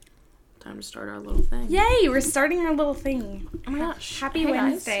to start our little thing. Yay, we're starting our little thing. Oh my gosh. Happy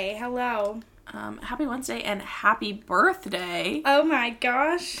Wednesday. Guys. Hello. Happy Wednesday and happy birthday. Oh my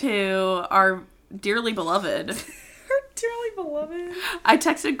gosh. To our dearly beloved. Our dearly beloved. I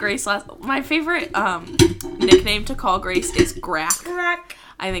texted Grace my favorite nickname to call Grace is Grack. Grack.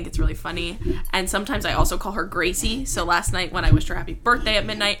 I think it's really funny. And sometimes I also call her Gracie. So last night when I wished her happy birthday at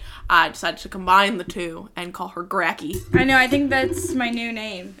midnight, I decided to combine the two and call her Gracky. I know. I think that's my new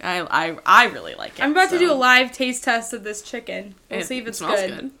name. I really like it. I'm about to do a live taste test of this chicken. We'll see if it smells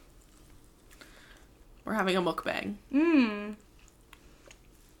good. We're having a mukbang. Mmm.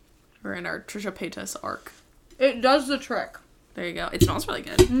 We're in our Trisha Paytas arc. It does the trick. There you go. It smells really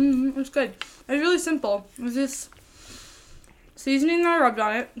good. Mm-hmm. It's good. It's really simple. It's just seasoning that I rubbed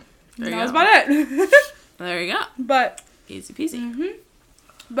on it. That was about it. There you go. But easy peasy. Mm-hmm.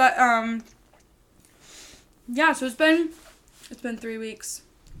 But yeah. So it's been 3 weeks.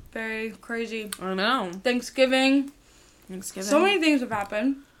 Very crazy. I know. Thanksgiving. So many things have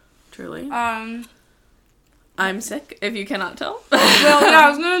happened. Truly. I'm sick, if you cannot tell. Well, yeah, I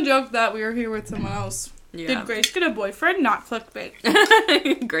was gonna joke that we were here with someone else. Yeah. Did Grace get a boyfriend? Not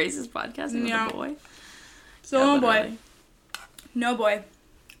clickbait. Grace is podcasting with a boy. So no boy. No boy.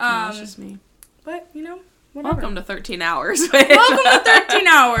 No, it's just me. But, whatever. Welcome to 13 hours. Welcome to 13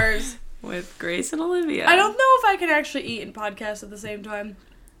 hours. With Grace and Olivia. I don't know if I can actually eat and podcast at the same time.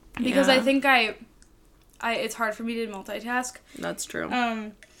 Because I think it's hard for me to multitask. That's true.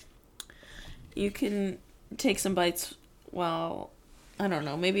 You can take some bites while, I don't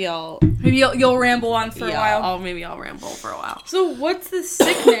know, maybe you'll ramble on for a while. Maybe I'll ramble for a while. So what's the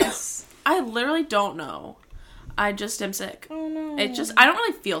sickness? I literally don't know. I just am sick. Oh no. I don't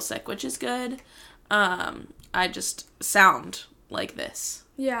really feel sick, which is good. I just sound like this.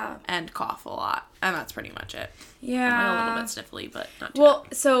 Yeah. And cough a lot. And that's pretty much it. Yeah. I'm a little bit sniffly, but not too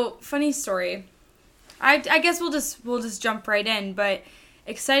bad. So funny story. I guess we'll just jump right in, but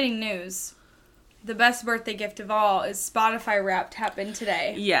exciting news. The best birthday gift of all is Spotify Wrapped happened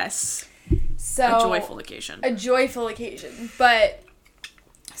today. Yes. So a joyful occasion. But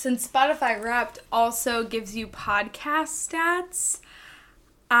since Spotify Wrapped also gives you podcast stats,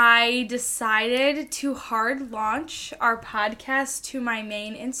 I decided to hard launch our podcast to my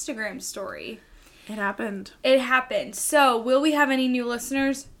main Instagram story. It happened. So, will we have any new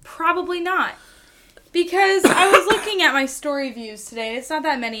listeners? Probably not. Because I was looking at my story views today. It's not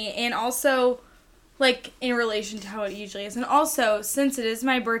that many. And also, in relation to how it usually is. And also, since it is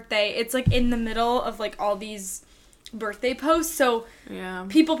my birthday, it's, in the middle of, all these birthday posts. So,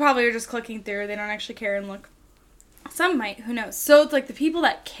 people probably are just clicking through. They don't actually care and look. Some might. Who knows? So, it's, the people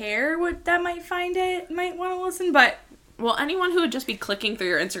that care that might find it might want to listen. But well, anyone who would just be clicking through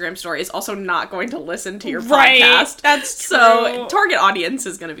your Instagram story is also not going to listen to your right, podcast. That's true. So, target audience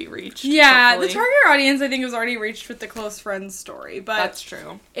is going to be reached. Yeah, hopefully. The target audience, I think, was already reached with the close friends story. But that's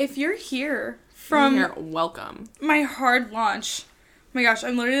true. If you're here from welcome. My hard launch. Oh my gosh,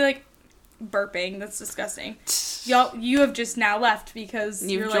 I'm literally, burping. That's disgusting. Y'all, you have just now left because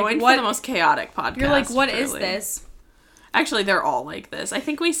you've joined for the most chaotic podcast. You're like, what is this? Actually, they're all like this. I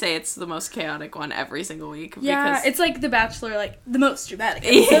think we say it's the most chaotic one every single week. Yeah, because it's like The Bachelor, the most dramatic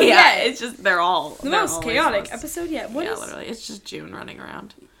episode yet. It's just, they're all... The most chaotic episode yet. Literally. It's just June running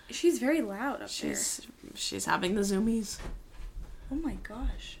around. She's very loud up there. She's having the zoomies. Oh my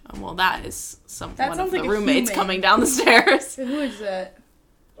gosh. Well, that is one of the like roommates coming down the stairs. Who is that?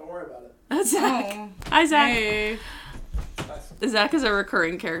 Don't worry about it. That's Zach. Oh. Hi, Zach. Hey. Zach is a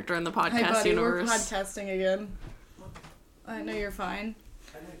recurring character in the podcast Hi, buddy. universe. We're podcasting again. I know you're fine.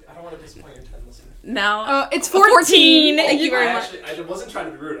 I don't want to disappoint your 10 listeners. Now, it's 14. Thank you very much. I wasn't trying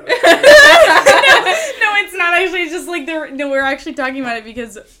to be rude. No, it's not actually. It's just we're actually talking about it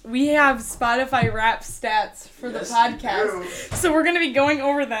because we have Spotify Wrapped stats for the podcast. So we're going to be going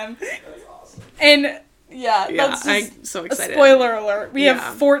over them. That's awesome. And that's just I'm so excited. A spoiler alert. We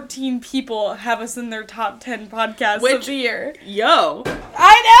have 14 people have us in their top 10 podcasts of the year. Yo.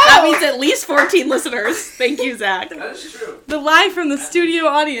 I know! That means at least 14 listeners. Thank you, Zach. That is true. The live from the studio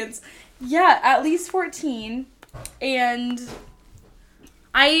audience. Yeah, at least 14. And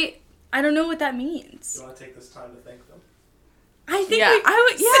I don't know what that means. Do you want to take this time to thank them? I think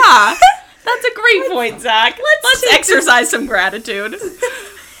That's a great point, Zach. Let's exercise some gratitude.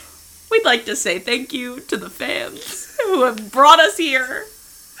 We'd like to say thank you to the fans who have brought us here.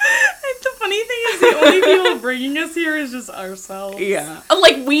 The funny thing is the only people bringing us here is just ourselves. Yeah.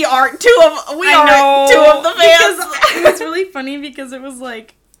 We are two of the fans. It was really funny because it was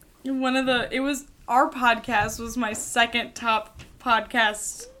our podcast was my second top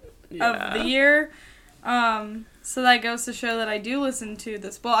podcast of the year. So that goes to show that I do listen to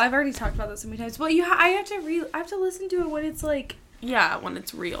this. Well, I've already talked about this so many times. Well, I have to listen to it when it's like Yeah, when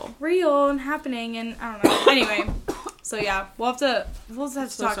it's real. real and happening, and I don't know. Anyway, so yeah, we'll have to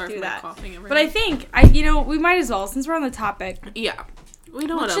talk through that. But I think we might as well, since we're on the topic. Yeah, we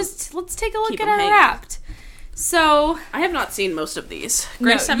don't. Let's take a look keep at them our hanging. Wrapped. So I have not seen most of these.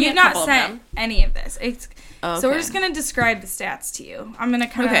 Grace sent me you've a not couple sent of them. any of this. Okay. So we're just gonna describe the stats to you. I'm gonna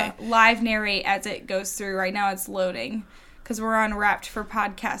kind of live narrate as it goes through. Right now, it's loading because we're on Wrapped for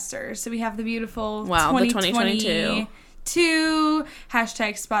Podcasters. So we have the beautiful the 2022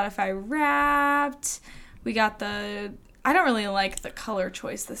 hashtag Spotify Wrapped. We got the. I don't really like the color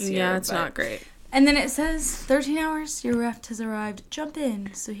choice this year. Yeah, it's not great. And then it says 13 hours. Your Wrapped has arrived. Jump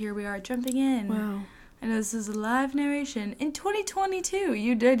in. So here we are jumping in. Wow. I know this is a live narration. In 2022,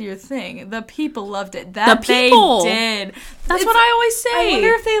 you did your thing. The people loved it. They did. That's what I always say.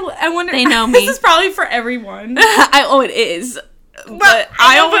 I wonder. They know me. This is probably for everyone. It is. But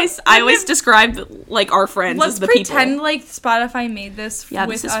I always describe like our friends Let's as the pretend people. like Spotify made this Yeah,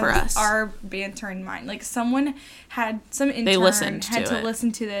 with this is for us. Our banter in mind. Like some intern listened had to to it.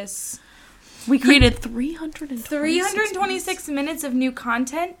 listen to this. We created 326 minutes of new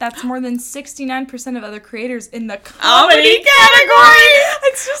content. That's more than 69% of other creators in the comedy category.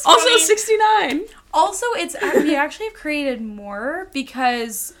 It's just Also funny. 69. Also, we actually have created more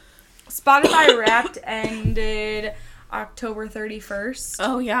because Spotify Wrapped ended October 31st.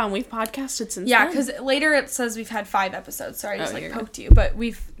 Oh yeah, and we've podcasted since Yeah, then. because later it says we've had 5 episodes. Sorry, I just you're poked you. But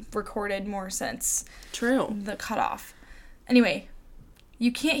we've recorded more since True. the cutoff. Anyway,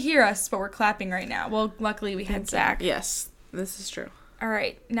 you can't hear us, but we're clapping right now. Well, luckily we had Zach. Yes, this is true. All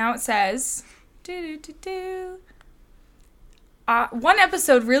right, now it says, one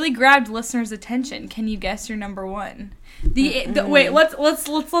episode really grabbed listeners' attention. Can you guess your number one? Wait, let's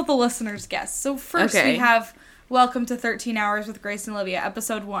let the listeners guess. So first we have Welcome to 13 Hours with Grace and Olivia,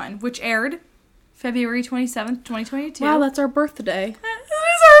 episode 1, which aired February 27th, 2022. Wow, that's our birthday. It is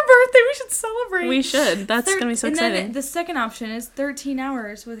our birthday. We should celebrate. We should. That's going to be so exciting. And then the second option is 13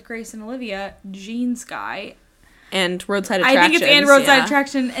 Hours with Grace and Olivia, Jeans Guy. And Roadside Attraction. I think it's Roadside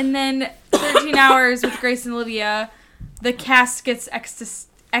Attraction. And then 13 Hours with Grace and Olivia, the cast gets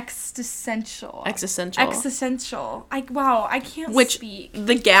existential. I can't speak.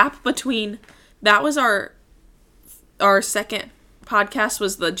 The gap between... That was our second podcast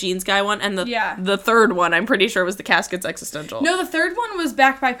was the Jeans Guy one, and the third one, I'm pretty sure, was the Caskets Existential. No, the third one was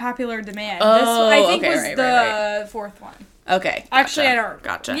backed by popular demand. Oh, this, I think, was right, the fourth one. Okay. Actually, I don't...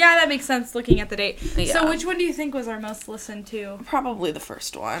 Gotcha. Yeah, that makes sense looking at the date. Yeah. So which one do you think was our most listened to? Probably the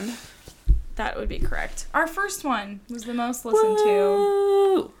first one. That would be correct. Our first one was the most listened to.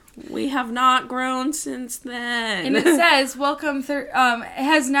 Woo! We have not grown since then. And it says, welcome, it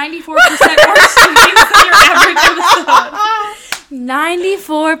has 94% more streams than your average episode.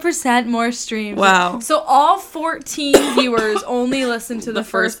 94% more streams. Wow. So all 14 viewers only listened to the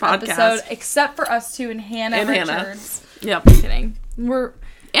first podcast. episode, except for us two and Hannah Richards. Yep. Kidding.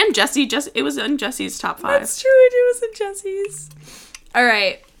 And Jesse, it was in Jesse's top 5. That's true, it was in Jesse's. All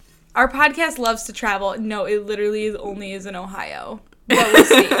right. Our podcast loves to travel. No, it literally only is in Ohio. But we'll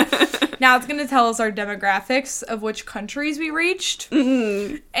see. Now it's going to tell us our demographics of which countries we reached.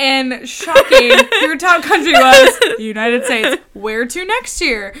 Mm-hmm. And shocking, your top country was the United States. Where to next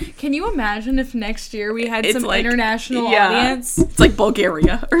year? Can you imagine if next year we had some international audience? It's like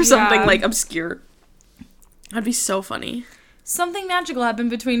Bulgaria or something like obscure. That'd be so funny. Something magical happened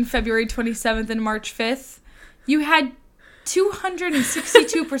between February 27th and March 5th. You had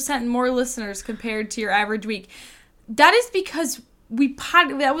 262% more listeners compared to your average week. That is because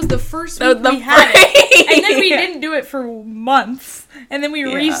that was the first week we had it. And then we didn't do it for months. And then we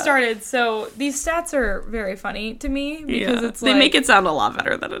restarted. So these stats are very funny to me because it's they make it sound a lot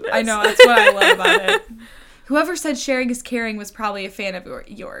better than it is. I know, that's what I love about it. Whoever said sharing is caring was probably a fan of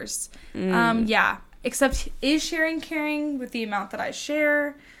yours. Yeah. Except, is sharing caring with the amount that I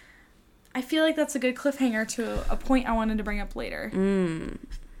share? I feel like that's a good cliffhanger to a point I wanted to bring up later.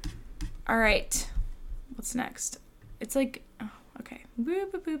 All right. What's next? It's like, okay. Boo,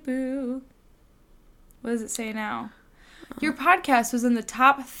 boo, boo, boo. What does it say now? Your podcast was in the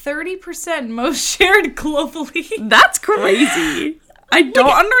top 30% most shared globally. That's crazy. I don't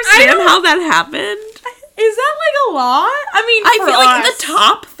understand how that happened. Is that like a lot? I mean, I feel like the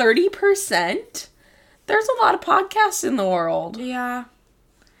top 30%, there's a lot of podcasts in the world. Yeah.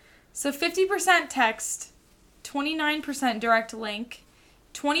 So 50% text, 29% direct link,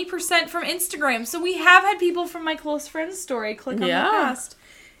 20% from Instagram. So we have had people from my close friends story click on the cast.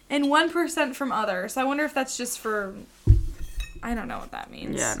 And 1% from others. So I wonder if that's just for... I don't know what that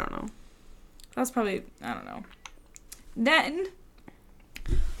means. Yeah, I don't know. That's probably... I don't know. then,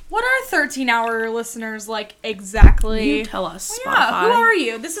 what are 13-hour listeners like exactly? You tell us, Spotify. Yeah, who are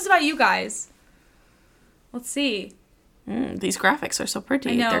you? This is about you guys. Let's see. These graphics are so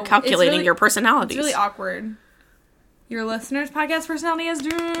pretty. I know. They're calculating your personalities. It's really awkward. Your listener's podcast personality is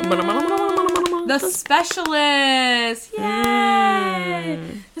the specialist. Yay!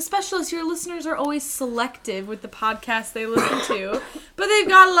 The specialist. Your listeners are always selective with the podcast they listen to, but they've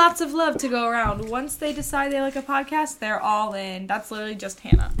got lots of love to go around. Once they decide they like a podcast, they're all in. That's literally just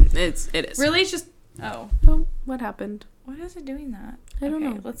Hannah. It is. Really, it's just Oh, what happened? Why is it doing that? I don't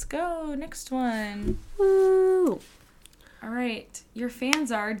know. Let's go. Next one. Woo! All right. Your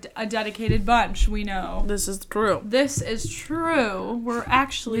fans are a dedicated bunch, we know. This is true. This is true. We're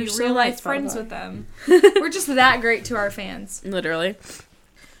actually You're so real life right, friends Spotify. with them. We're just that great to our fans. Literally.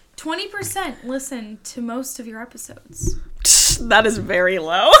 20% listen to most of your episodes. That is very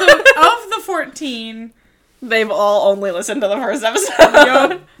low. So of the 14, They've all only listened to the first episode.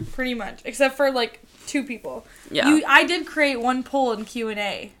 yup, pretty much, except for like 2 people. Yeah. I did create one poll in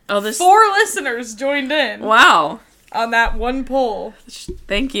Q&A. Oh, this. 4 listeners joined in Wow. on that one poll.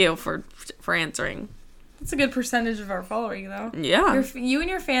 Thank you for answering. That's a good percentage of our following, though. Yeah. You and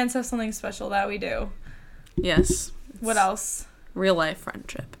your fans have something special that we do. Yes. What else? Real life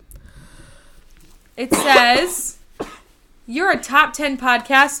friendship. It says, you're a top 10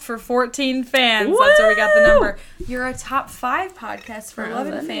 podcast for 14 fans. That's where we got the number. You're a top 5 podcast for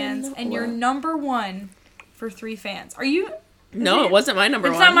 11 fans. And you're number 1 for 3 fans. Are you... No, it wasn't my number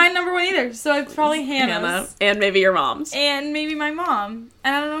It's one. not my number 1 either. So it's probably Hannah's. Hannah. And maybe your mom's. And maybe my mom.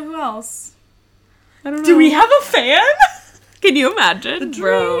 And I don't know who else. I don't know. Do we have a fan? Can you imagine? The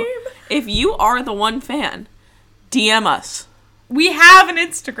Bro, dream. if you are the one fan, DM us. We have an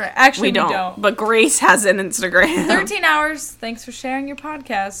Instagram. Actually, We don't. But Grace has an Instagram. 13 hours. Thanks for sharing your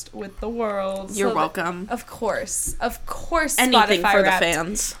podcast with the world. You're So welcome. Of course. Of course, Anything Spotify for the Wrapped.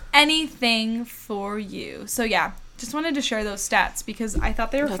 fans. Anything for you. So yeah, just wanted to share those stats because I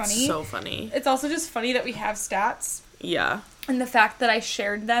thought they were That's funny. so funny. It's also just funny that we have stats Yeah. and the fact that I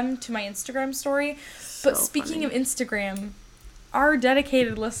shared them to my Instagram story. But So speaking funny. of Instagram, our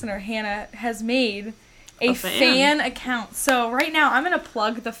dedicated listener, Hannah, has made a fan. account. So right now, I'm going to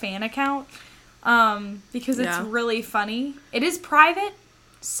plug the fan account because it's Yeah. really funny. It is private,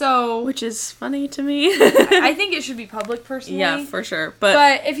 so Which is funny to me. I think it should be public personally. Yeah, for sure. But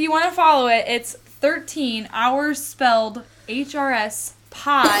But if you want to follow it, it's 13 hours spelled HRS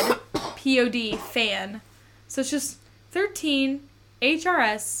pod POD fan. So it's just 13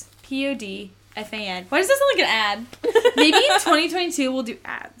 HRS POD FAN. Why does that sound like an ad? Maybe in 2022 we'll do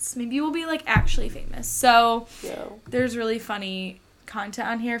ads. Maybe we'll be like actually famous. So there's really funny content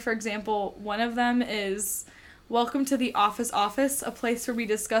on here. For example, one of them is Welcome to the Office, a place where we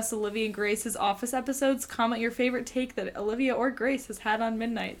discuss Olivia and Grace's Office episodes. Comment your favorite take that Olivia or Grace has had on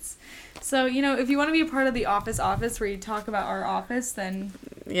Midnights. So, you know, if you want to be a part of the Office where you talk about our office, then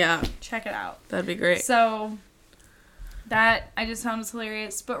yeah, check it out. that'd be great. So that I just found was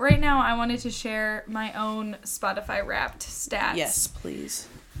hilarious. But right now I wanted to share my own Spotify Wrapped stats. Yes, please.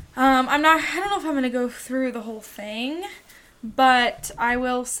 I don't know if I'm going to go through the whole thing, but I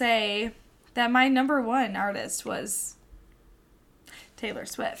will say that my number 1 artist was Taylor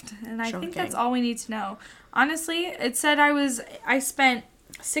Swift. And I think that's all we need to know. Honestly, it said I spent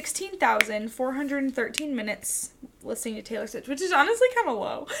 16,413 minutes listening to Taylor Swift, which is honestly kind of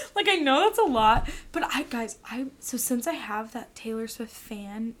low. Like, I know that's a lot, but so since I have that Taylor Swift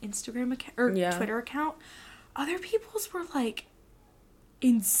fan Instagram account, or Twitter account, other people's were, like,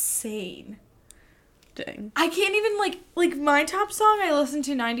 insane. Dang. I can't even, like my top song I listened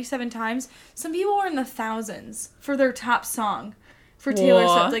to 97 times. Some people were in the thousands for their top song for Taylor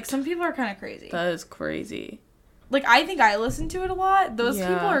Swift. Like, some people are kind of crazy. That is crazy. Like, I think I listen to it a lot. Those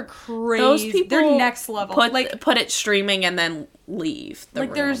people are crazy. Those people they're next level. Put it streaming and then leave the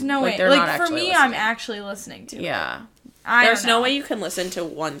room. There's no way. They're Like, not for actually me, listening. I'm actually listening to it. Yeah. There's no way you can listen to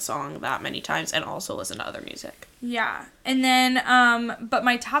one song that many times and also listen to other music. Yeah. And then, but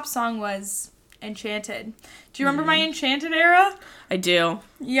my top song was Enchanted. Do you remember my Enchanted era? I do.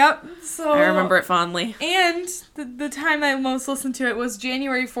 Yep. So I remember it fondly. And the time I most listened to it was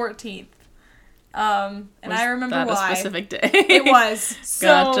January 14th. And I remember that why. a specific day? It was. So,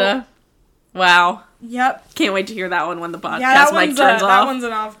 Gotcha. Wow. Yep. Can't wait to hear that one when the podcast that mic one's turns that off. one's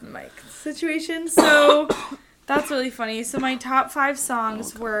an off mic situation. So that's really funny. So my top 5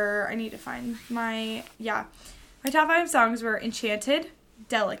 songs were, I need to find my top 5 songs were Enchanted,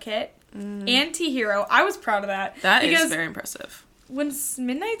 Delicate, Anti-Hero. I was proud of that. That is very impressive. When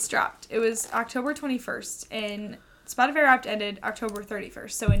Midnights dropped, it was October 21st, and Spotify Wrapped ended October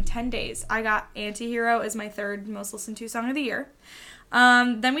 31st. So in 10 days, I got Antihero as my third most listened to song of the year.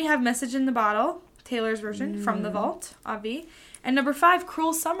 Then we have Message in the Bottle, Taylor's version, From the Vault, Avi. And number 5,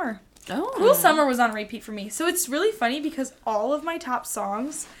 Cruel Summer. Oh. Cruel Summer was on repeat for me. So it's really funny because all of my top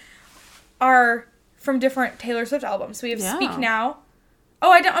songs are from different Taylor Swift albums. So we have Speak Now.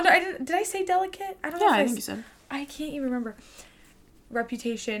 Oh, I didn't. Did I say Delicate? I don't know. Yeah, I think you said. I can't even remember.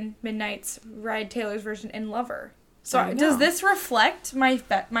 Reputation, Midnight's, Ride Taylor's version, and Lover. So does this reflect my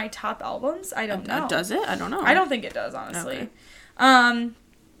top albums? I don't know. Does it? I don't know. I don't think it does, honestly. Okay.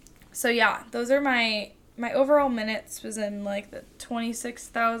 So yeah, those are my overall minutes was in like the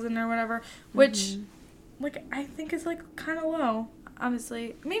 26,000 or whatever, which like I think is like kind of low.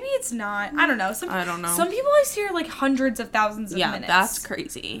 Honestly, maybe it's not. I don't know. I don't know. Some people I see are like hundreds of thousands of minutes. Yeah, that's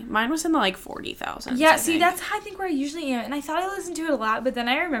crazy. Mine was in the like 40,000. Yeah, see, that's I think where I usually am, and I thought I listened to it a lot, but then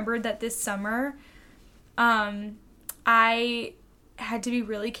I remembered that this summer, I had to be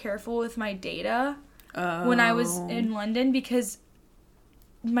really careful with my data when I was in London because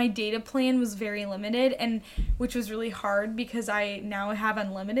my data plan was very limited, and which was really hard because I now have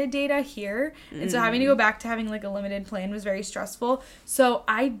unlimited data here, and so having to go back to having like a limited plan was very stressful. So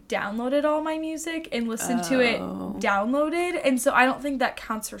I downloaded all my music and listened to it downloaded, and so I don't think that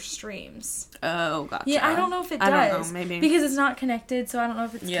counts for streams. Oh, gotcha. Yeah, I don't know if it does. I don't know, maybe. Because it's not connected, so I don't know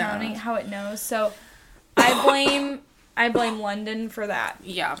if it's counting how it knows. So I blame London for that.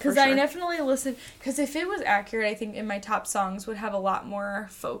 Yeah, for Because sure. I definitely listened... Because if it was accurate, I think in my top songs would have a lot more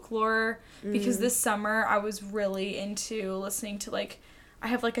folklore. Because this summer, I was really into listening to, like... I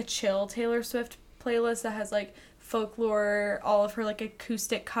have, like, a chill Taylor Swift playlist that has, like, folklore, all of her, like,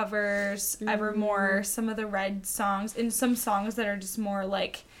 acoustic covers, Evermore, some of the Red songs, and some songs that are just more,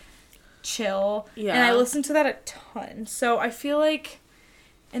 like, chill. Yeah. And I listened to that a ton. So I feel like...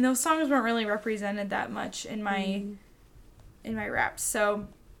 And those songs weren't really represented that much in my... in my raps. So,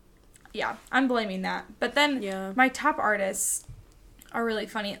 yeah, I'm blaming that. But then my top artists are really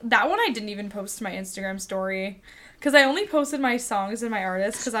funny. That one I didn't even post to my Instagram story because I only posted my songs and my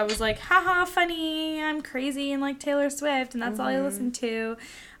artists because I was like, haha, funny, I'm crazy and like Taylor Swift and that's all I listen to.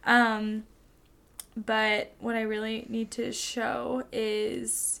 But what I really need to show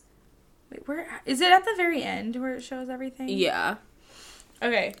is... Wait, where... Is it at the very end where it shows everything? Yeah.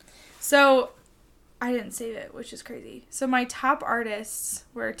 Okay, so... I didn't save it, which is crazy. So my top artists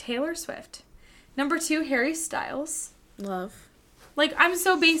were Taylor Swift. Number 2, Harry Styles. Love. Like, I'm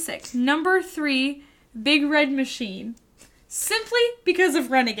so basic. Number 3, Big Red Machine. Simply because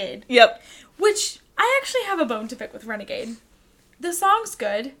of Renegade. Yep. Which, I actually have a bone to pick with Renegade. The song's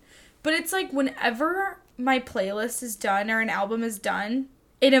good, but it's like whenever my playlist is done or an album is done,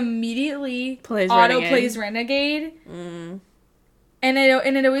 it immediately plays Renegade. And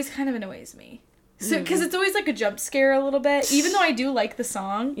it always kind of annoys me. So, because it's always, like, a jump scare a little bit, even though I do like the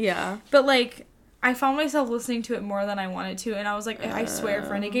song. Yeah. But, like, I found myself listening to it more than I wanted to, and I was like, I swear,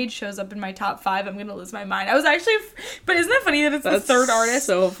 if Renegade shows up in my top 5, I'm gonna lose my mind. I was actually... But isn't that funny that it's the third artist?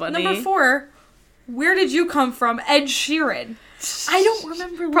 So funny. Number 4, Where Did You Come From? Ed Sheeran. I don't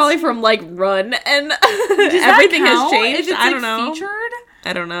remember Probably from, like, Run, and everything has changed. If it's, I don't know. Featured?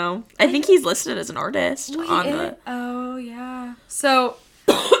 I don't know. I think he's listed as an artist on the... Oh, yeah. So...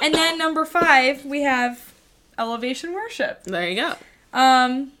 And then number 5, we have Elevation Worship. There you go.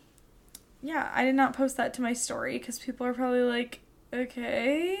 Yeah, I did not post that to my story because people are probably like,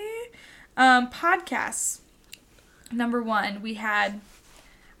 okay. Podcasts. Number 1, we had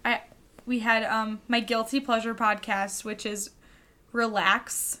my guilty pleasure podcast, which is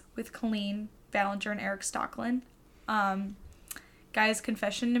Relax with Colleen Ballinger and Eric Stocklin. Guys,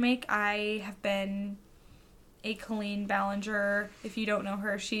 confession to make, I have been a Colleen Ballinger. If you don't know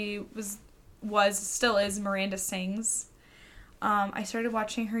her, she still is Miranda Sings. I started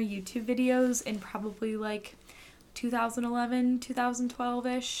watching her YouTube videos in probably like 2011,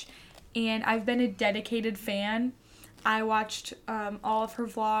 2012-ish, and I've been a dedicated fan. I watched all of her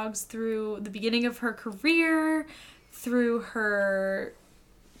vlogs through the beginning of her career, through her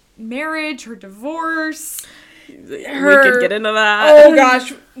marriage, her divorce. We could get into that. Oh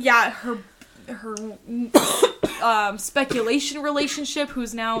gosh, yeah, her speculation relationship,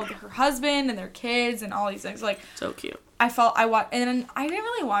 who's now her husband and their kids and all these things. Like, so cute. And then I didn't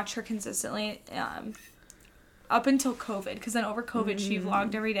really watch her consistently up until COVID, because then over COVID she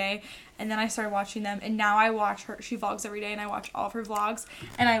vlogged every day, and then I started watching them, and now I watch her. She vlogs every day, and I watch all of her vlogs,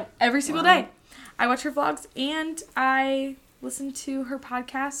 and every single day I watch her vlogs, and I listen to her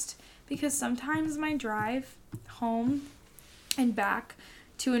podcast, because sometimes my drive home and back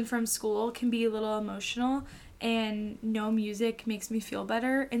to and from school can be a little emotional, and no music makes me feel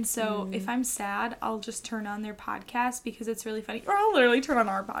better. And so if I'm sad, I'll just turn on their podcast because it's really funny. Or I'll literally turn on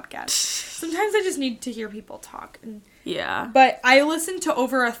our podcast. Sometimes I just need to hear people talk. Yeah. But I listen to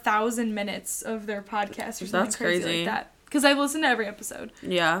over 1,000 minutes of their podcast or something That's crazy crazy. like that. Because I've listened to every episode.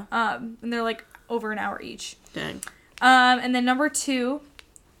 Yeah. And they're like over an hour each. Dang. And then number 2,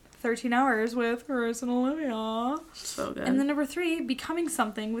 13 Hours with Chris and Olivia. So good. And then number 3, Becoming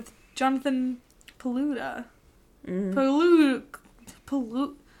Something with Jonathan Paluda.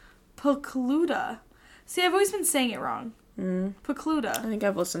 Pacluda. See, I've always been saying it wrong. Pacluda. I think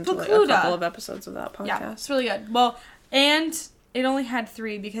I've listened to like a couple of episodes of that podcast. Yeah, it's really good. Well, and it only had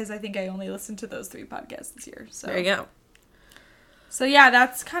 3 because I think I only listened to those 3 podcasts this year. So there you go. So yeah,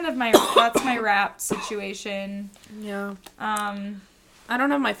 that's kind of my rap situation. Yeah. I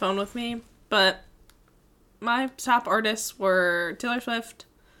don't have my phone with me, but my top artists were Taylor Swift,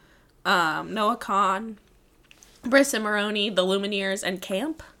 Noah Kahan, Briss and Maroney, The Lumineers, and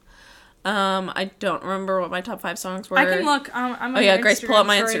Camp. I don't remember what my top 5 songs were. I can look. I'm on Grace, pull up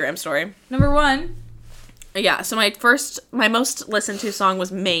my story. Instagram story. Number 1. Yeah, so my most listened to song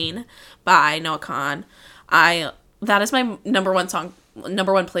was Maine by Noah Kahan. That is my number one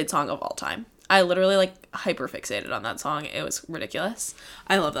played song of all time. I literally like hyper fixated on that song. It was ridiculous.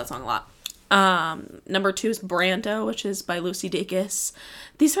 I love that song a lot. Number 2 is Brando, which is by Lucy Dacus.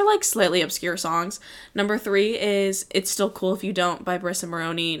 These are like slightly obscure songs. Number 3 is It's Still Cool If You Don't by Briss and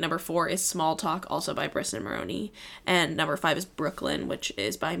Maroney. Number 4 is Small Talk, also by Briss and Maroney. And number 5 is Brooklyn, which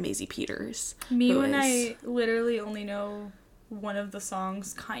is by Maisie Peters. I literally only know one of the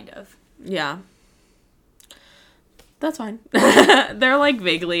songs, kind of. Yeah. That's fine. They're like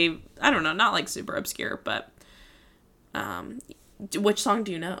vaguely, I don't know, not like super obscure, but which song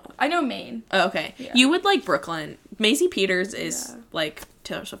do you know? I know Maine. Oh, okay. Yeah. You would like Brooklyn. Maisie Peters is like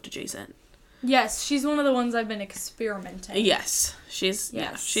Taylor Swift adjacent. Yes, she's one of the ones I've been experimenting. Yes. She's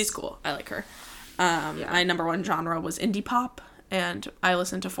cool. I like her. My number 1 genre was indie pop, and I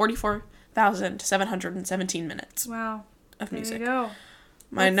listened to 44,717 minutes. Wow. Of music. There you go.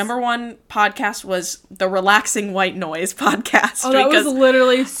 My number 1 podcast was the Relaxing White Noise podcast. Oh, that was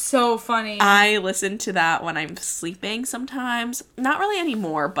literally so funny. I listen to that when I'm sleeping sometimes. Not really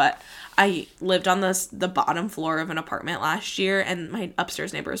anymore, but I lived on the bottom floor of an apartment last year, and my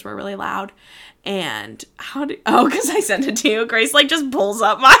upstairs neighbors were really loud. And because I sent it to you, Grace like just pulls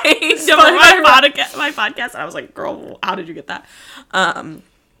up my podcast, and I was like, girl, how did you get that?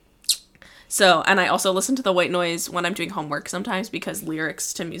 So, and I also listen to the white noise when I'm doing homework sometimes because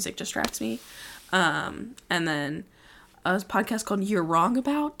lyrics to music distracts me. And then a podcast called You're Wrong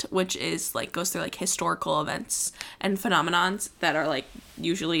About, which is like goes through like historical events and phenomenons that are like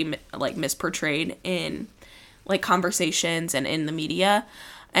usually like misportrayed in like conversations and in the media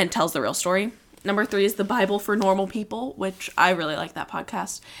and tells the real story. Number 3 is The Bible for Normal People, which I really like that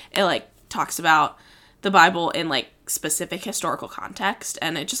podcast. It like talks about the Bible in like specific historical context,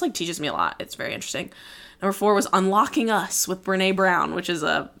 and it just like teaches me a lot. It's very interesting. Number 4 was Unlocking Us with Brene Brown, which is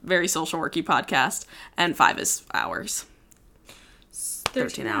a very social worky podcast, and 5 is ours.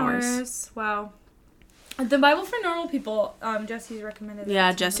 13 hours. Wow. The Bible for Normal People, Jesse's recommended it.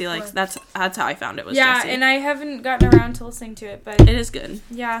 Yeah, Jesse likes that's how I found it was Jesse. Yeah, and I haven't gotten around to listening to it, but it is good.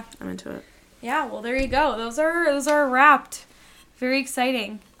 Yeah. I'm into it. Yeah, well there you go. Those are wrapped. Very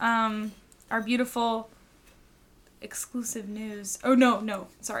exciting. Our beautiful exclusive news. Oh, no,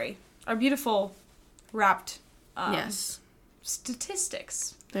 sorry. Our beautiful wrapped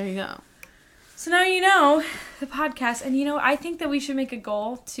statistics. There you go. So now you know the podcast, and I think that we should make a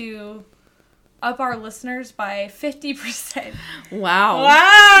goal to up our listeners by 50%. Wow.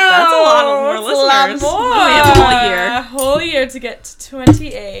 That's a lot more listeners. A lot more. We have a whole year. A whole year to get to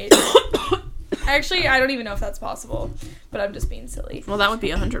 28. Actually, I don't even know if that's possible, but I'm just being silly. Well, that would be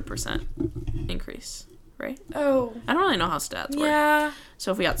 100% increase, right? Oh. I don't really know how stats work. Yeah.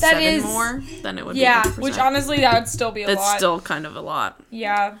 So if we got 7 more, then it would be 50%. Which honestly, that would still be a lot. That's still kind of a lot.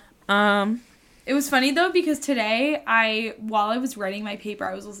 Yeah. It was funny, though, because today, while I was writing my paper,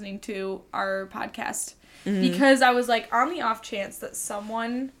 I was listening to our podcast. Mm-hmm. Because I was like, on the off chance that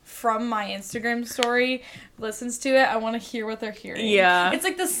someone from my Instagram story listens to it, I want to hear what they're hearing. Yeah. It's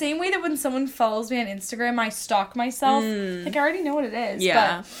like the same way that when someone follows me on Instagram, I stalk myself. Like, I already know what it is.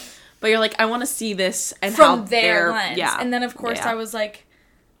 Yeah. But you're like, I want to see this and from how their lens. Yeah. And then, of course, I was like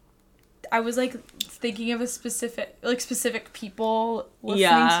thinking of specific people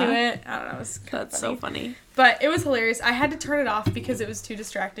listening to it. I don't know. It was That's so funny. But it was hilarious. I had to turn it off because it was too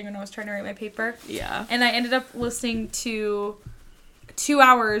distracting when I was trying to write my paper. Yeah. And I ended up listening to 2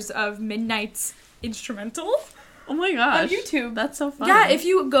 hours of Midnight's instrumental. Oh my gosh. On YouTube. That's so funny. Yeah, if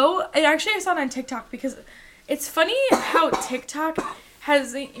you go... Actually, I saw it on TikTok because It's funny how TikTok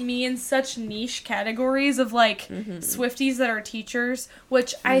has me in such niche categories of, like, Swifties that are teachers,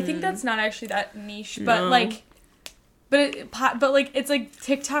 which I think that's not actually that niche, but, like, it's, like,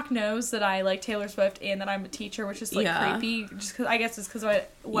 TikTok knows that I like Taylor Swift and that I'm a teacher, which is, like, creepy, just because, I guess it's because of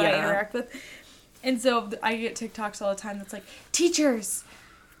what I interact with. And so I get TikToks all the time that's like, teachers,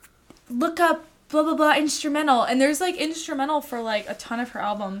 look up blah, blah, blah, instrumental. And there's, like, instrumental for, like, a ton of her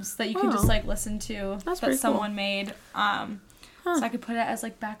albums that you can just, like, listen to that someone made. So I could put it as,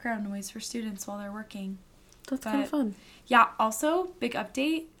 like, background noise for students while they're working. That's kind of fun. Yeah, also, big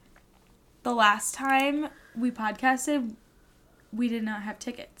update. The last time we podcasted, we did not have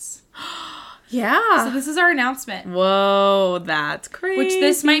tickets. Yeah. So this is our announcement. Whoa, that's crazy. Which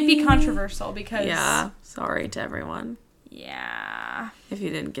this might be controversial because... Yeah, sorry to everyone. Yeah. If you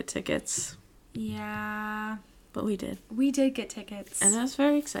didn't get tickets. Yeah. But we did. We did get tickets. And that was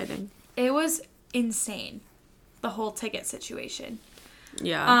very exciting. It was insane. The whole ticket situation.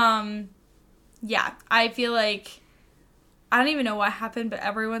 Yeah. Yeah, I feel like I don't even know what happened, but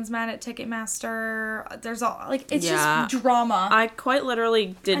everyone's mad at Ticketmaster. There's all like it's just drama. I quite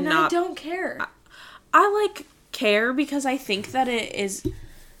literally did and not. I don't care. I like care because I think that it is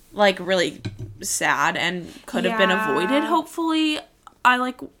like really sad and could have been avoided. Hopefully, I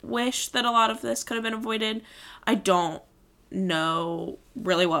like wish that a lot of this could have been avoided. I don't know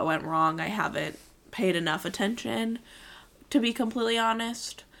really what went wrong. I haven't paid enough attention to be completely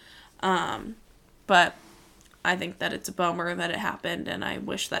honest. But I think that it's a bummer that it happened and I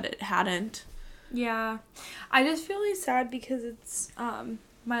wish that it hadn't. Yeah. I just feel really sad because it's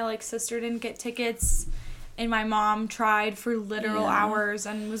my like sister didn't get tickets and my mom tried for literal hours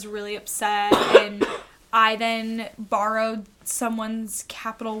and was really upset, and I then borrowed someone's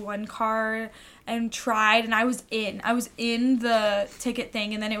Capital One card and tried, and I was in the ticket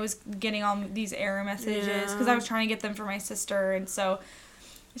thing, and then it was getting all these error messages because I was trying to get them for my sister, and so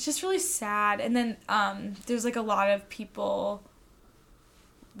it's just really sad. And then there's like a lot of people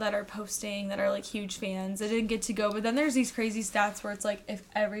that are posting that are like huge fans. I didn't get to go, but then there's these crazy stats where it's like if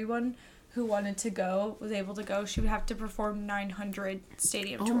everyone who wanted to go was able to go, she would have to perform 900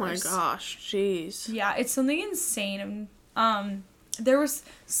 stadium tours. Oh my gosh, jeez. Yeah, it's something insane. There was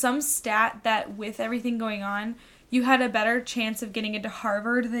some stat that with everything going on, you had a better chance of getting into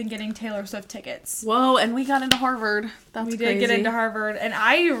Harvard than getting Taylor Swift tickets. Whoa, and we got into Harvard. That's crazy. We did get into Harvard, and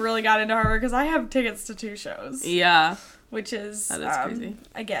I really got into Harvard because I have tickets to 2 shows. Yeah. Which is, that is crazy.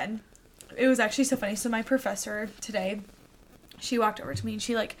 Again, it was actually so funny. So my professor today, she walked over to me and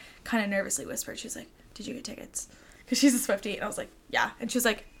she like kind of nervously whispered. She was like, "Did you get tickets?" Because she's a Swiftie, and I was like, "Yeah." And she was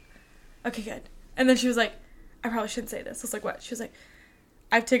like, "Okay, good." And then she was like, "I probably shouldn't say this." I was like, "What?" She was like,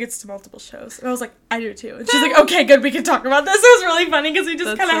 "I have tickets to multiple shows." And I was like, "I do too." And she's like, "Okay, good, we can talk about this." It was really funny because we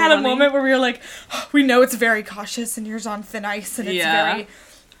just kind of had a moment where we were like, oh, we know it's very cautious and you're on thin ice and it's very...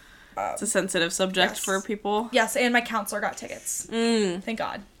 it's a sensitive subject for people. Yes, and my counselor got tickets. Thank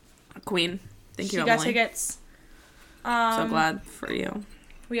God. Queen. Thank you, Emily. She got tickets. So glad for you.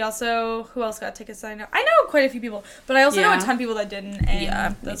 We also... Who else got tickets that I know? I know quite a few people, but I also know a ton of people that didn't,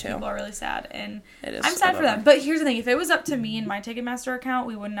 and those people are really sad, and I'm sad for them. But here's the thing. If it was up to me and my Ticketmaster account,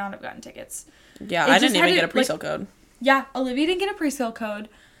 we would not have gotten tickets. Yeah, I didn't even get a pre-sale code. Yeah, Olivia didn't get a pre-sale code.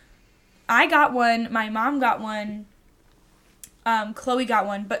 I got one. My mom got one. Chloe got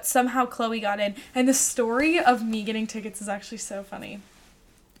one, but somehow Chloe got in. And the story of me getting tickets is actually so funny.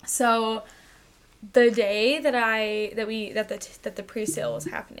 So, the day that the pre-sale was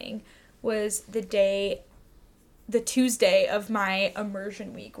happening was the Tuesday of my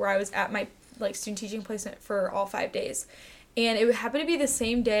immersion week, where I was at my like student teaching placement for all 5 days. And it happened to be the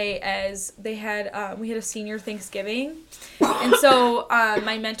same day as they had, we had a senior Thanksgiving. And so,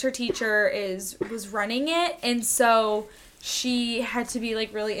 my mentor teacher was running it. And so, she had to be,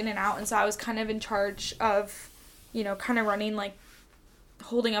 like, really in and out. And so, I was kind of in charge of, kind of running, like,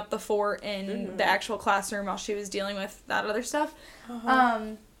 holding up the fort in the actual classroom while she was dealing with that other stuff.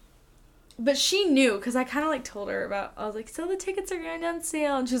 But she knew, because I kind of, like, told her about, I was like, so the tickets are going on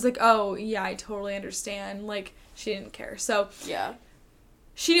sale. And she was like, oh, yeah, I totally understand. Like, she didn't care. So, yeah.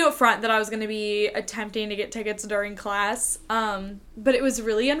 She knew up front that I was going to be attempting to get tickets during class. But it was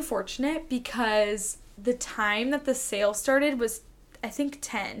really unfortunate because the time that the sale started was, I think,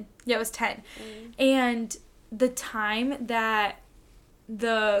 10. Yeah, it was 10. And the time that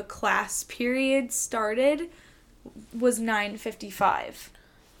the class period started was 9:55.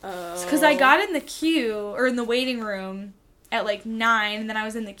 Because I got in the queue, or in the waiting room, at, like, 9, and then I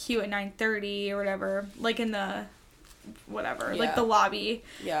was in the queue at 9:30 or whatever. Like, in the, whatever, like, the lobby.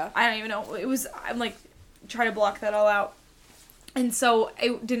 Yeah. I don't even know. I'm, like, trying to block that all out. And so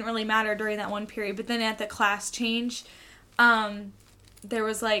it didn't really matter during that one period. But then at the class change, there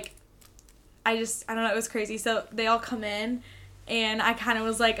was like, I don't know, it was crazy. So they all come in, and I kind of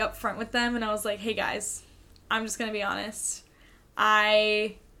was like up front with them, and I was like, hey guys, I'm just going to be honest.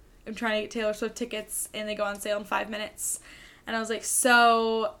 I am trying to get Taylor Swift tickets, and they go on sale in 5 minutes. And I was like,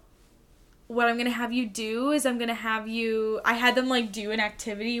 so what I'm going to have you do is I had them, like, do an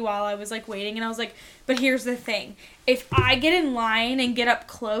activity while I was, like, waiting. And I was like, but here's the thing. If I get in line and get up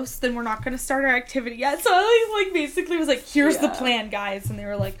close, then we're not going to start our activity yet. So I, like, basically was like, here's the plan, guys. And they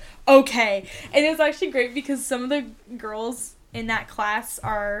were like, okay. And it was actually great because some of the girls in that class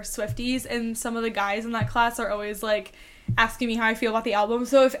are Swifties, and some of the guys in that class are always, like, asking me how I feel about the album.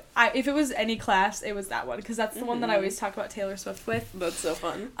 So if it was any class, it was that one, because that's the one that I always talk about Taylor Swift with. That's so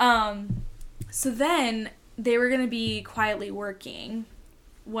fun. So then they were going to be quietly working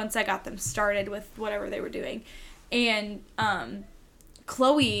once I got them started with whatever they were doing. And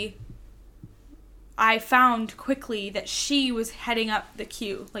Chloe, I found quickly that she was heading up the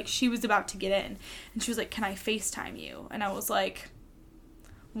queue. Like, she was about to get in. And she was like, can I FaceTime you? And I was like,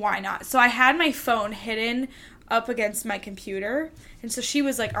 why not? So I had my phone hidden up against my computer. And so she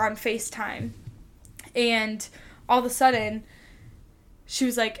was, like, on FaceTime. And all of a sudden, she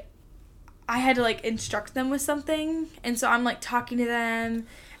was like, I had to, like, instruct them with something, and so I'm, like, talking to them,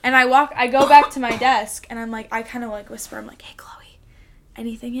 and I go back to my desk, and I'm, like, I kind of, like, whisper, I'm, like, hey, Chloe,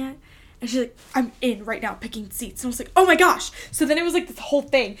 anything yet? And she's like, I'm in right now picking seats, and I was like, oh my gosh, so then it was, like, this whole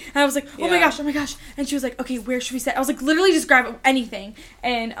thing, and I was like, oh my gosh, and she was like, okay, where should we sit? I was like, literally just grab anything,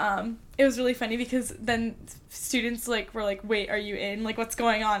 and, it was really funny, because then students, like, were like, wait, are you in? Like, what's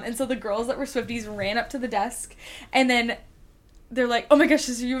going on? And so the girls that were Swifties ran up to the desk, and then they're like, oh my gosh,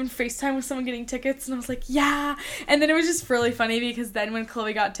 are you in FaceTime with someone getting tickets? And I was like, yeah. And then it was just really funny because then when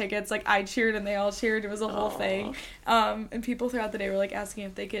Chloe got tickets, like, I cheered and they all cheered. It was a whole thing. And people throughout the day were, like, asking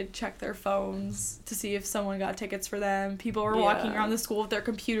if they could check their phones to see if someone got tickets for them. People were walking around the school with their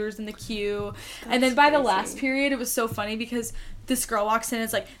computers in the queue. And then by the last period, it was so funny because this girl walks in and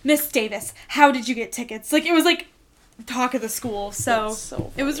is like, Miss Davis, how did you get tickets? Like, it was, like, talk of the school. So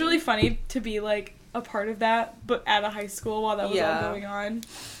it was really funny to be, like, a part of that, but at a high school while that was all going on.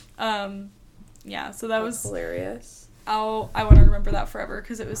 So that was hilarious. I want to remember that forever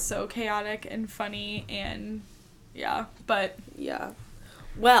because it was so chaotic and funny, and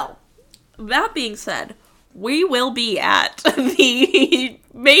well, that being said, we will be at the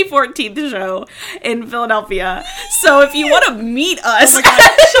May 14th show in Philadelphia. So if you want to meet us,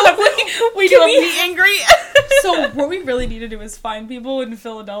 we do a meet and greet. So what we really need to do is find people in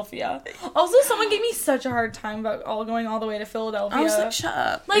Philadelphia. Also, someone gave me such a hard time about going all the way to Philadelphia. I was like, shut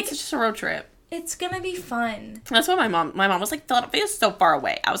up. Like, it's just a road trip. It's gonna be fun. That's what my mom was like, Philadelphia is so far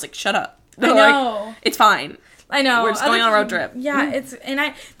away. I was like, shut up. I know. Like, it's fine. I know. We're just going on a road trip. Yeah,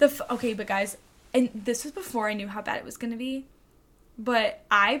 okay, but guys, and this was before I knew how bad it was gonna be, but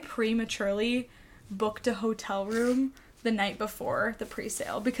I prematurely booked a hotel room the night before the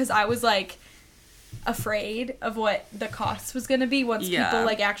pre-sale because I was like afraid of what the cost was gonna be once people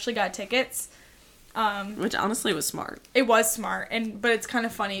like actually got tickets. Which honestly was smart. It was smart, but it's kind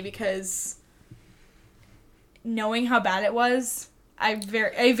of funny because knowing how bad it was, I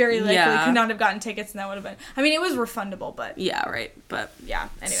very likely could not have gotten tickets, and that would have been. I mean, it was refundable, but right. But yeah,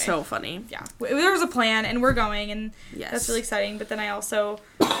 anyway, so funny. Yeah, there was a plan, and we're going, and that's really exciting. But then I also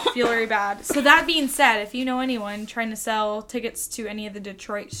feel very bad. So that being said, if you know anyone trying to sell tickets to any of the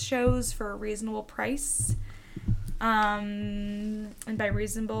Detroit shows for a reasonable price, and by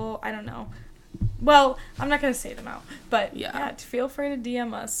reasonable, I don't know. Well, I'm not gonna say them out, but feel free to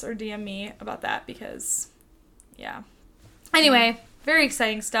DM us or DM me about that because, Anyway. Very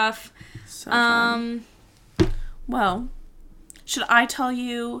exciting stuff. So fun. Well, should I tell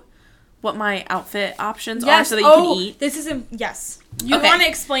you what my outfit options are so that you can eat? This is yes. You want to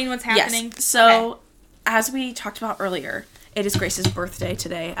explain what's happening? Yes. So, as we talked about earlier, it is Grace's birthday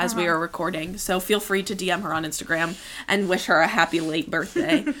today as we are recording. So feel free to DM her on Instagram and wish her a happy late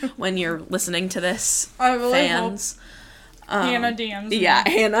birthday when you're listening to this, I really fans. Hannah DMs me. Yeah,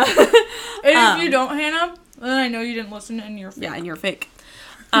 Hannah. And if you don't, Hannah, then I know you didn't listen and you're fake. Yeah, and you're fake.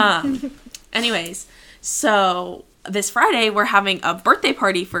 Anyways, so this Friday we're having a birthday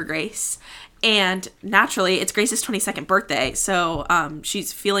party for Grace. And naturally, it's Grace's 22nd birthday. So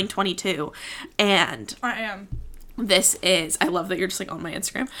she's feeling 22. And I am. I love that you're just like on my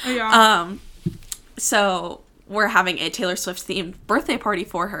Instagram. Yeah. So we're having a Taylor Swift themed birthday party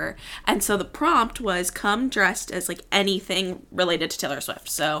for her. And so the prompt was come dressed as like anything related to Taylor Swift.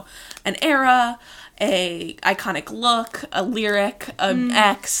 So an era, a iconic look, a lyric, an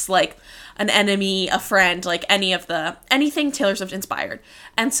ex, like an enemy, a friend, like anything Taylor Swift inspired.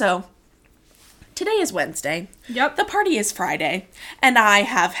 And so today is Wednesday. Yep. The party is Friday. And I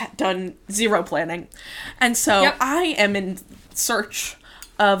have done zero planning. And so I am in search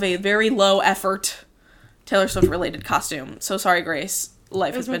of a very low effort Taylor Swift related costume. So sorry, Grace.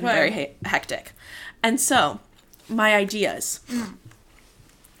 Life has been very hectic. And so, my ideas.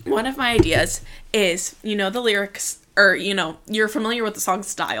 One of my ideas is, you know, the lyrics, or, you know, you're familiar with the song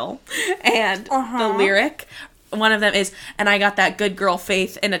Style. And the lyric, one of them is, and I got that good girl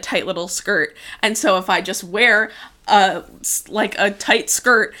faith in a tight little skirt. And so if I just wear a tight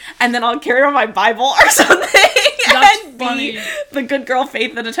skirt and then I'll carry on my Bible or something. That's and funny. be the good girl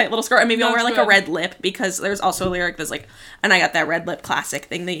faith in a tight little skirt. And maybe I'll wear like good. a red lip, because there's also a lyric that's like, and I got that red lip classic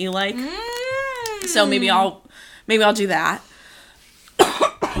thing that you like. So maybe I'll do that.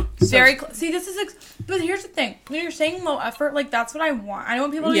 See, this is but here's the thing. When you're saying low effort, like, that's what I want. I don't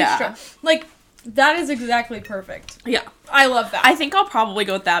want people to be stressed. Like, that is exactly perfect. Yeah. I love that. I think I'll probably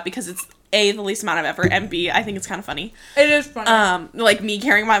go with that because it's A, the least amount of effort, and B, I think it's kind of funny. It is funny. Like me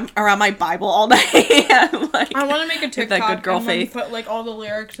carrying around my Bible all day. And, like, I want to make a TikTok that good girl and then faith. put like all the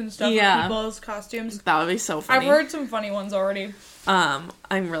lyrics and stuff Yeah. of people's costumes. That would be so funny. I've heard some funny ones already. I'm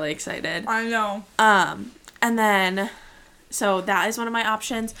really excited. I know. And then, so that is one of my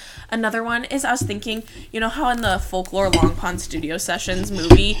options. Another one is, I was thinking, you know how in the Folklore Long Pond Studio Sessions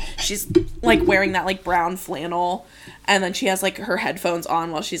movie, she's like wearing that like brown flannel, and then she has like her headphones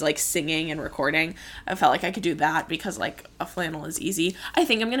on while she's like singing and recording. I felt like I could do that because like a flannel is easy. I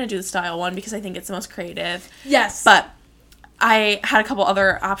think I'm gonna do the Style one because I think it's the most creative. Yes. But I had a couple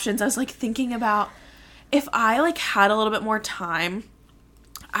other options. I was like thinking about if I like had a little bit more time,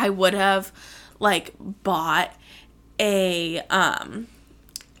 I would have like bought a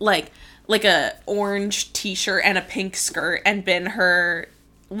like a orange t-shirt and a pink skirt and been her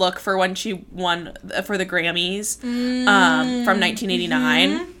look for when she won for the Grammys from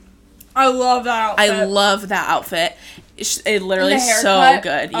 1989. I love that outfit. I love that outfit. It literally is so haircut?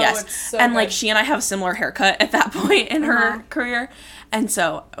 good. Oh, Yes. it's so and like good. she and I have a similar haircut at that point in her career. And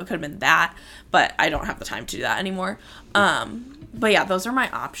so it could have been that, but I don't have the time to do that anymore. But yeah, those are my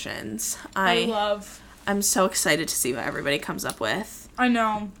options. I'm so excited to see what everybody comes up with. I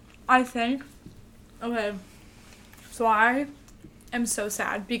know. I think. Okay. So I am so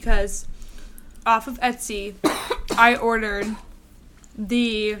sad because off of Etsy, I ordered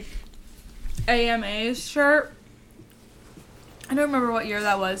the AMA's shirt. I don't remember what year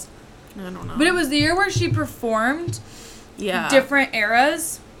that was. I don't know. But it was the year where she performed Yeah. different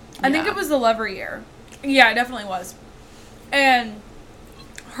eras. I think Yeah. it was the Lover year. Yeah, it definitely was. And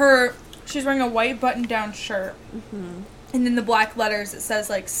she's wearing a white button-down shirt. Mm-hmm. And then the black letters, it says,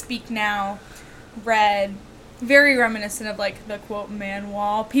 like, Speak Now, red. Very reminiscent of, like, the, quote, man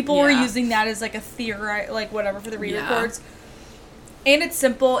wall. People were Yeah. using that as, like, a theory, like, whatever, for the Yeah. re-records. And it's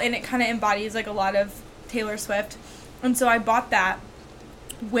simple, and it kind of embodies, like, a lot of Taylor Swift. And so I bought that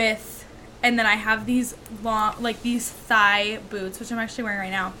and then I have these long, like, these thigh boots, which I'm actually wearing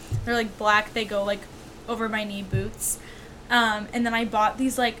right now. They're, like, black. They go, like, over my knee boots. And then I bought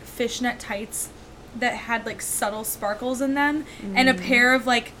these, like, fishnet tights that had, like, subtle sparkles in them. And a pair of,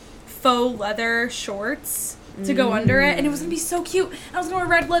 like, faux leather shorts to go under it. And it was going to be so cute. I was going to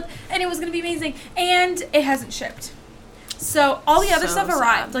wear a red lip, and it was going to be amazing. And it hasn't shipped. So all the other So stuff sad.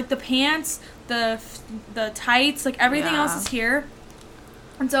 arrived. Like, the pants, the tights, like, everything else is here.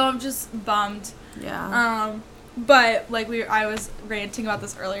 And so I'm just bummed. Yeah. But, like, I was ranting about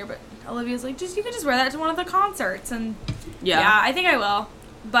this earlier, but Olivia's like, you could just wear that to one of the concerts. And yeah, I think I will.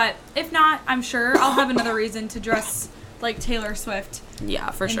 But if not, I'm sure I'll have another reason to dress like Taylor Swift Yeah,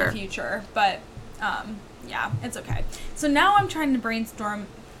 for in sure. the future. But, yeah, it's okay. So now I'm trying to brainstorm,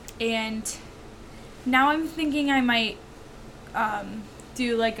 and now I'm thinking I might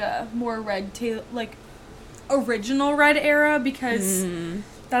do, like, a more like, original red era, because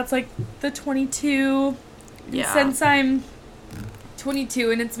that's, like, the 22. Yeah. Since I'm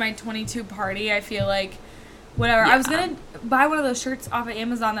 22 and it's my 22 party, I feel like whatever. Yeah. I was gonna buy one of those shirts off of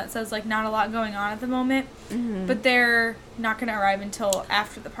Amazon that says, like, not a lot going on at the moment, but they're not gonna arrive until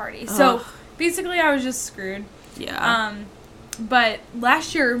after the party. So basically I was just screwed. Yeah. But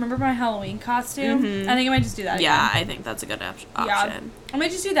last year, remember my Halloween costume? I think I might just do that again. Yeah, I think that's a good option. Yeah, I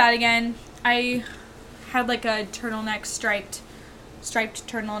might just do that again. I had, like, a turtleneck striped striped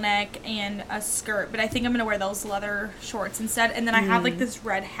turtleneck and a skirt, but I think I'm gonna wear those leather shorts instead. And then I have like this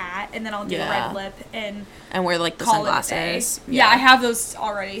red hat, and then I'll do a red lip and wear like the call it a day. sunglasses. Yeah, I have those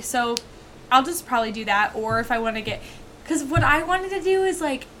already, so I'll just probably do that. Or if I want to get, because what I wanted to do is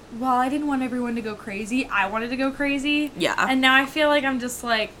like, well, I didn't want everyone to go crazy. I wanted to go crazy. Yeah. And now I feel like I'm just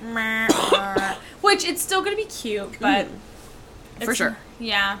like, meh, which it's still gonna be cute, but for sure.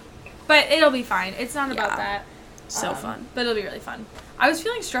 Yeah, but it'll be fine. It's not about that. So fun. But it'll be really fun. I was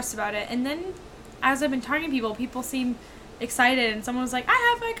feeling stressed about it, and then as I've been talking to people seem excited, and someone was like,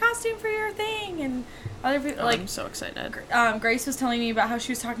 I have my costume for your thing, and other people, I'm so excited. Grace was telling me about how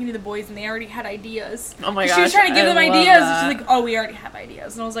she was talking to the boys, and they already had ideas. Oh my gosh. She was trying to give them ideas, and she's like, oh, we already have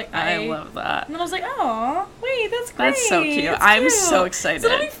ideas. And I was like, I love that. And then I was like, oh, wait, that's great. That's so cute. It's I'm cute. so excited. So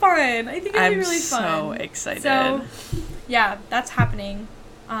it'll be fun. I think it'll be really fun. I'm so excited. So, yeah, that's happening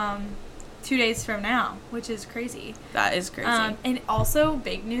 2 days from now, which is crazy. That is crazy. And also,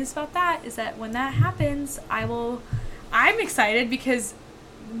 big news about that is that when that happens, I'm excited because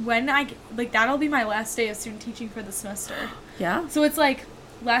when that'll be my last day of student teaching for the semester. Yeah. So it's like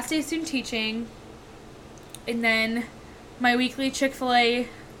last day of student teaching, and then my weekly Chick-fil-A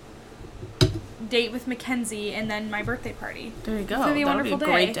date with Mackenzie, and then my birthday party. There you go. It's gonna be a That'll wonderful be a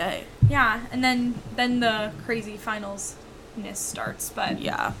great day. Yeah, and then the crazy finals-ness starts, but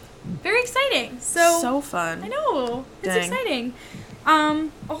yeah. Very exciting. So fun. I know. It's exciting.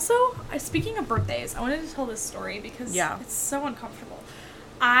 Also, speaking of birthdays, I wanted to tell this story because it's so uncomfortable.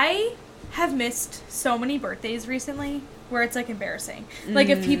 I have missed so many birthdays recently where it's like embarrassing. Like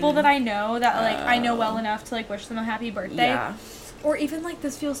of people that I know that like I know well enough to like wish them a happy birthday. Yeah. Or even like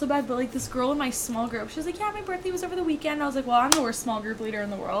this feels so bad, but like this girl in my small group, she was like, yeah, my birthday was over the weekend. I was like, well, I'm the worst small group leader in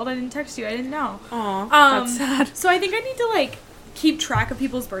the world. I didn't text you. I didn't know. Aw, that's sad. So I think I need to like keep track of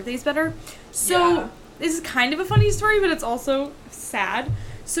people's birthdays better. So this is kind of a funny story, but it's also sad.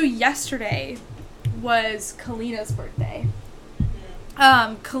 So yesterday was Kalina's birthday.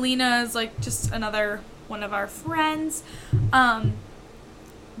 Kalina is like just another one of our friends.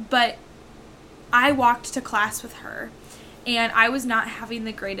 But I walked to class with her, and I was not having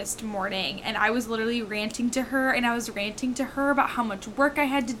the greatest morning, and I was literally ranting to her, and I was ranting to her about how much work I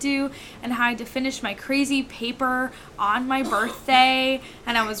had to do, and how I had to finish my crazy paper on my birthday,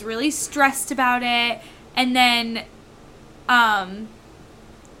 and I was really stressed about it, and then, all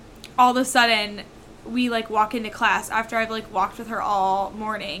of a sudden, we, like, walk into class after I've, like, walked with her all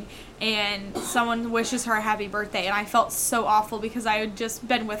morning, and someone wishes her a happy birthday, and I felt so awful because I had just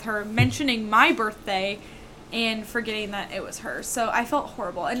been with her mentioning my birthday and forgetting that it was her. So I felt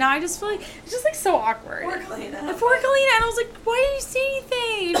horrible. And now I just feel like, it's just, like, so awkward. Poor Kalina. Poor Kalina. And I was like, why didn't you say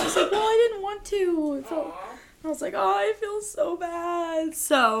anything? And she's like, well, I didn't want to. I was like, oh, I feel so bad.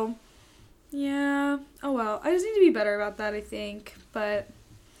 So, yeah. Oh, well. I just need to be better about that, I think. But,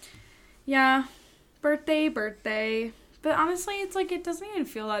 yeah. Birthday. But honestly, it's like, it doesn't even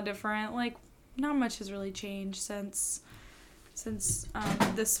feel that different. Like, not much has really changed since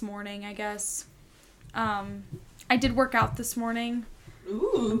this morning, I guess. I did work out this morning.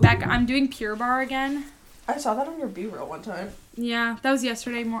 Ooh. I'm doing Pure Barre again. I saw that on your B-roll one time. Yeah, that was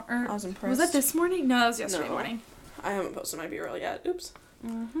yesterday I was impressed. Was that this morning? No, that was yesterday morning. I haven't posted my B-roll yet. Oops.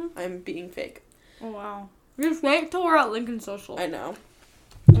 Mm-hmm. I'm being fake. Oh, wow. Just wait till we're at Lincoln Social. I know.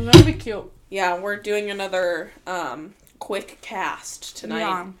 That'll be cute. Yeah, we're doing another quick cast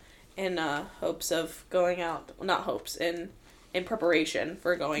tonight in hopes of going out. Well, not hopes, in preparation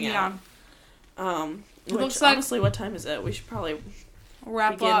for going out. Which, honestly, what time is it? We should probably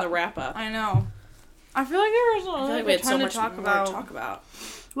begin the wrap up. I know. I feel like there was we had so much to talk more about. to talk about.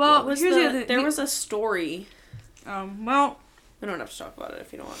 Well, there was a story. Well, we don't have to talk about it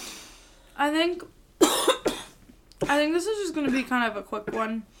if you don't want. I think this is just going to be kind of a quick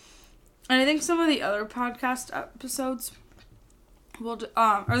one. And I think some of the other podcast episodes will,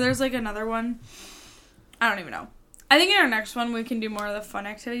 or there's like another one. I don't even know. I think in our next one we can do more of the fun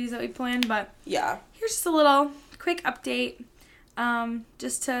activities that we planned, but yeah. Here's just a little quick update,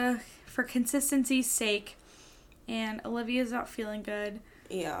 just for consistency's sake. And Olivia's not feeling good.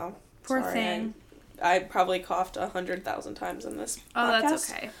 Yeah. Poor thing. I probably coughed 100,000 times in this podcast. Oh,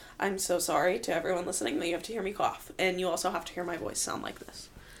 that's okay. I'm so sorry to everyone listening that you have to hear me cough, and you also have to hear my voice sound like this.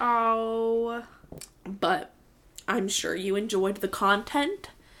 Oh. But I'm sure you enjoyed the content,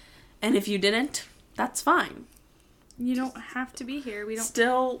 and if you didn't, that's fine. You don't have to be here. We don't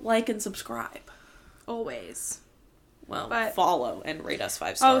still like and subscribe. Always. Well, follow and rate us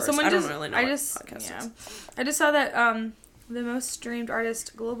 5 stars. Oh, someone I don't really know what podcast is. I just saw that the most streamed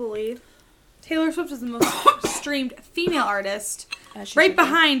artist globally, Taylor Swift, is the most streamed female artist, right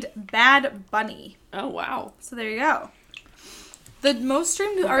behind Bad Bunny. Oh, wow. So there you go. The most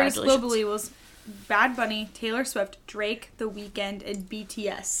streamed artist Congratulations. globally was Bad Bunny, Taylor Swift, Drake, The Weeknd, and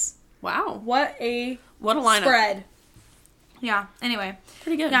BTS. Wow. What a lineup. spread. Yeah, anyway.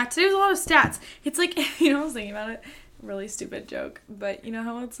 Pretty good. Yeah, today was a lot of stats. It's like, I was thinking about it. Really stupid joke. But you know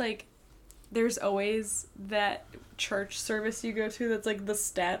how it's like, there's always that church service you go to that's like the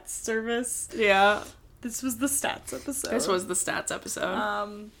stats service? Yeah. This was the stats episode. This was the stats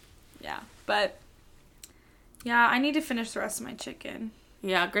episode. Yeah, but yeah, I need to finish the rest of my chicken.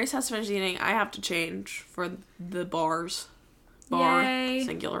 Yeah, Grace has to finish eating. I have to change for the bars. Bar. Yay.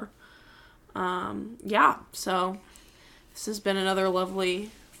 Singular. Yeah, so this has been another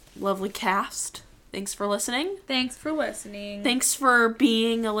lovely cast. Thanks for listening. Thanks for listening. Thanks for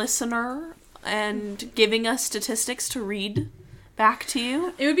being a listener and giving us statistics to read back to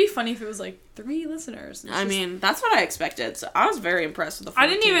you. It would be funny if it was like 3 listeners. I mean, that's what I expected. So I was very impressed with the 14.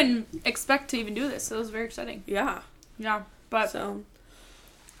 I didn't even expect to even do this, so it was very exciting. Yeah. Yeah, but So,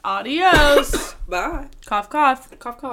 adios. bye. Cough, cough. Cough, cough.